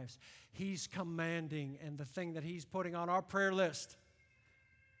our lives. He's commanding, and the thing that He's putting on our prayer list.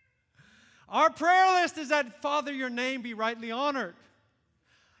 Our prayer list is that, Father, your name be rightly honored.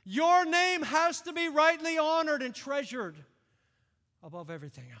 Your name has to be rightly honored and treasured above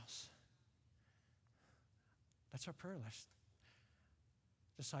everything else. That's our prayer list.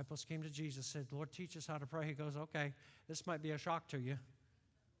 Disciples came to Jesus, said, Lord, teach us how to pray. He goes, okay, this might be a shock to you,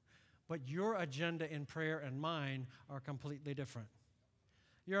 but your agenda in prayer and mine are completely different.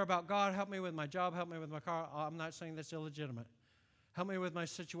 You're about, God, help me with my job, help me with my car. I'm not saying that's illegitimate. Help me with my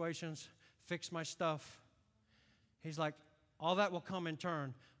situations, fix my stuff. He's like, all that will come in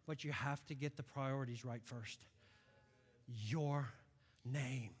turn, but you have to get the priorities right first. Your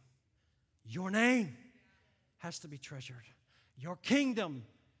name has to be treasured. Your kingdom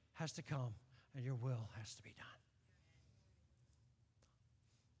has to come, and your will has to be done.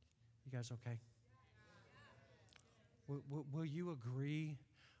 You guys okay? Will you agree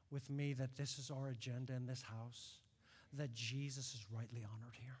with me that this is our agenda in this house? That Jesus is rightly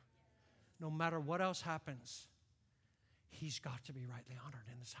honored here? No matter what else happens, He's got to be rightly honored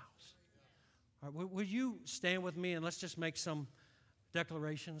in this house. All right, will you stand with me and let's just make some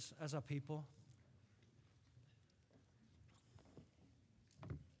declarations as a people?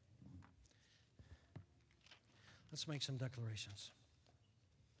 Let's make some declarations.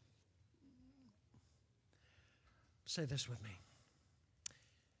 Say this with me.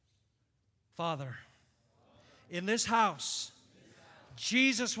 Father, in this house,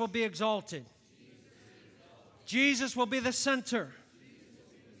 Jesus will be exalted. Jesus will be the center.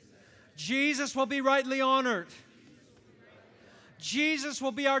 Jesus will be rightly honored. Jesus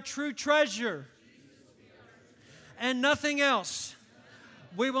will be our true treasure. And nothing else.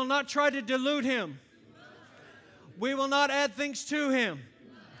 We will not try to dilute Him. We will not add things to Him.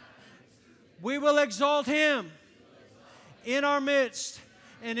 We will exalt Him in our midst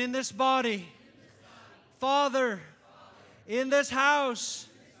and in this body. Father, in this house,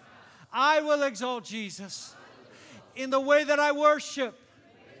 I will exalt Jesus in the way that I worship,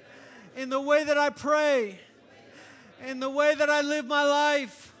 in the way that I pray, in the way that I live my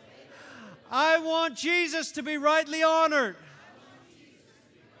life. I want Jesus to be rightly honored.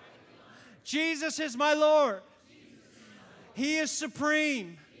 Jesus is my Lord. He is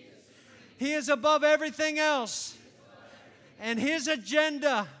supreme. He is above everything else. And His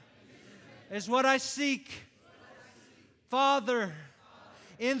agenda is what I seek. Father,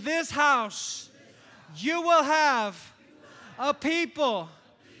 in this house, you will have a people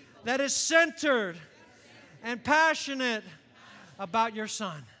that is centered and passionate about your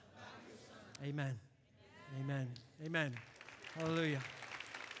Son. Amen. Amen. Amen. Hallelujah.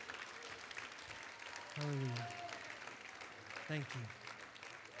 Hallelujah. Thank you.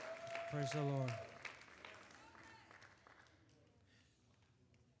 Praise the Lord.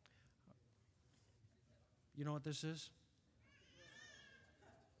 You know what this is?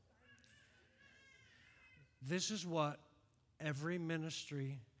 This is what every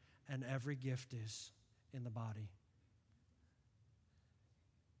ministry and every gift is in the body.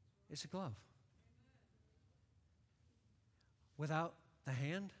 It's a glove. Without the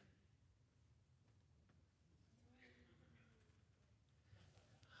hand,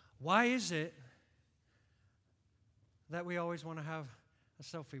 why is it that we always want to have a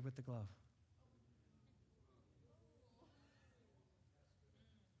selfie with the glove?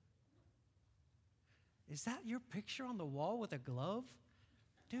 Is that your picture on the wall with a glove?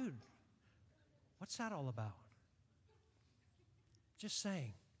 Dude, what's that all about? Just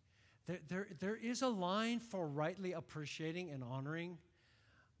saying. There is a line for rightly appreciating and honoring,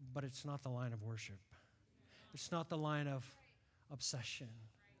 but it's not the line of worship. It's not the line of obsession.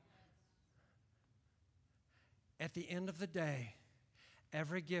 At the end of the day,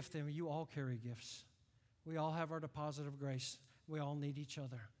 every gift, and you all carry gifts. We all have our deposit of grace. We all need each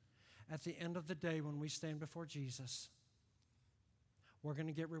other. At the end of the day, when we stand before Jesus, we're going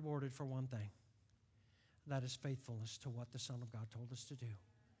to get rewarded for one thing. That is faithfulness to what the Son of God told us to do.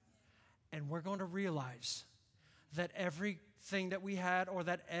 And we're going to realize that everything that we had or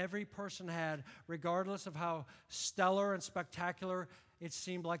that every person had, regardless of how stellar and spectacular it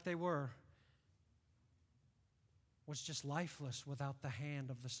seemed like they were, was just lifeless without the hand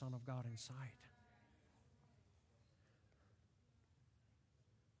of the Son of God inside.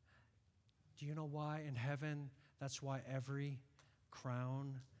 Do you know why in heaven, that's why every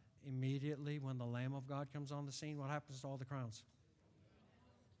crown, immediately when the Lamb of God comes on the scene, what happens to all the crowns?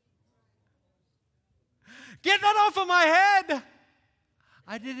 Get that off of my head!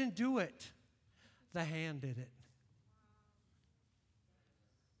 I didn't do it. The hand did it.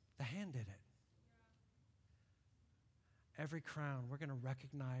 The hand did it. Every crown, we're going to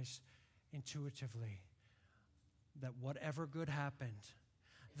recognize intuitively that whatever good happened,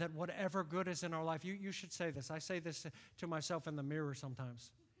 that whatever good is in our life, you should say this. I say this to myself in the mirror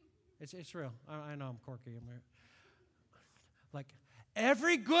sometimes. It's real. I know I'm quirky. Like,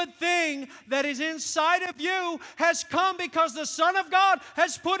 Every good thing that is inside of you has come because the Son of God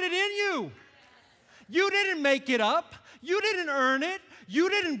has put it in you. You didn't make it up. You didn't earn it. You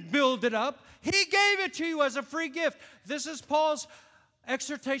didn't build it up. He gave it to you as a free gift. This is Paul's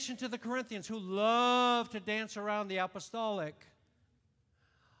exhortation to the Corinthians who love to dance around the apostolic.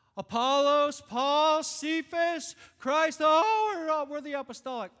 Apollos, Paul, Cephas, Christ, we're the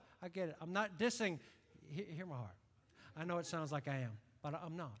apostolic. I get it. I'm not dissing. Hear my heart. I know it sounds like I am, but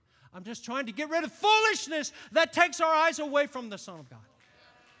I'm not. I'm just trying to get rid of foolishness that takes our eyes away from the Son of God.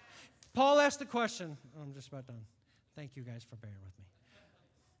 Paul asked the question. I'm just about done. Thank you guys for bearing with me.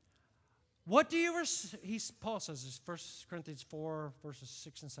 What do you Paul says this, 1 Corinthians 4, verses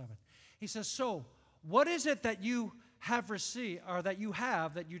 6 and 7. He says, so what is it that you have received, or that you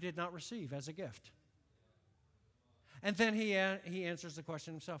have that you did not receive as a gift? And then he answers the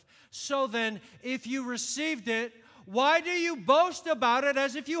question himself. So then, if you received it, why do you boast about it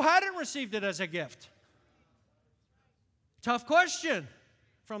as if you hadn't received it as a gift? Tough question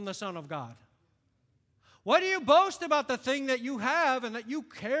from the Son of God. Why do you boast about the thing that you have and that you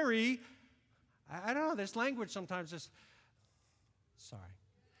carry? I don't know, this language sometimes is, sorry.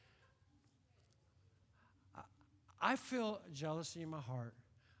 I feel jealousy in my heart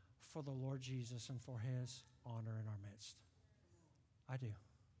for the Lord Jesus and for His honor in our midst. I do.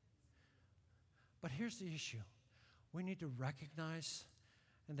 But here's the issue. We need to recognize,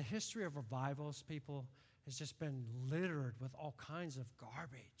 in the history of revivals, people has just been littered with all kinds of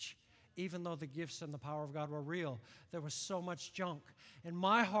garbage. Even though the gifts and the power of God were real, there was so much junk. And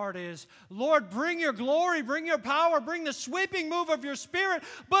my heart is, Lord, bring your glory, bring your power, bring the sweeping move of your Spirit,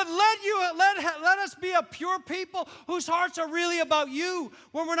 but let us be a pure people whose hearts are really about you,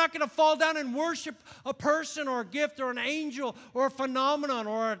 where we're not going to fall down and worship a person or a gift or an angel or a phenomenon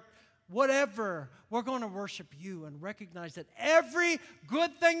or whatever. We're going to worship you and recognize that every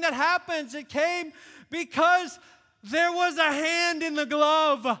good thing that happens, it came because there was a hand in the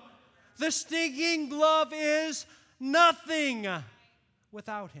glove. The stinking glove is nothing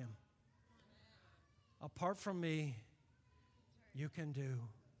without Him. Apart from me, you can do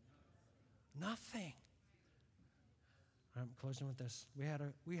nothing. I'm closing with this. We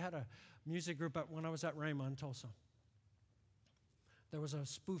had a music group when I was at Rhema in Tulsa. There was a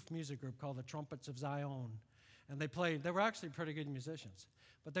spoof music group called the Trumpets of Zion. And they were actually pretty good musicians.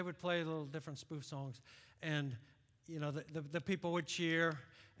 But they would play little different spoof songs. And, you know, the people would cheer.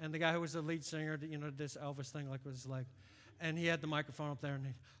 And the guy who was the lead singer, you know, this Elvis thing, and he had the microphone up there, and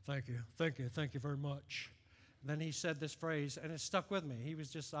he, thank you very much. And then he said this phrase, and it stuck with me. He was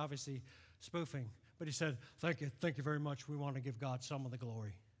just obviously spoofing, but he said, thank you very much. We want to give God some of the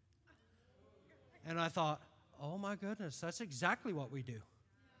glory. And I thought, oh my goodness, that's exactly what we do.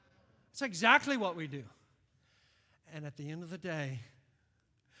 That's exactly what we do. And at the end of the day,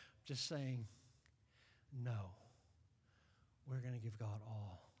 just saying, no, we're going to give God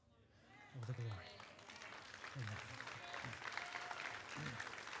all of the glory. Amen.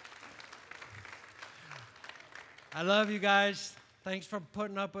 I love you guys. Thanks for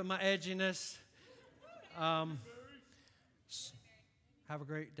putting up with my edginess. Have a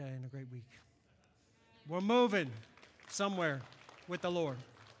great day and a great week. We're moving somewhere with the Lord.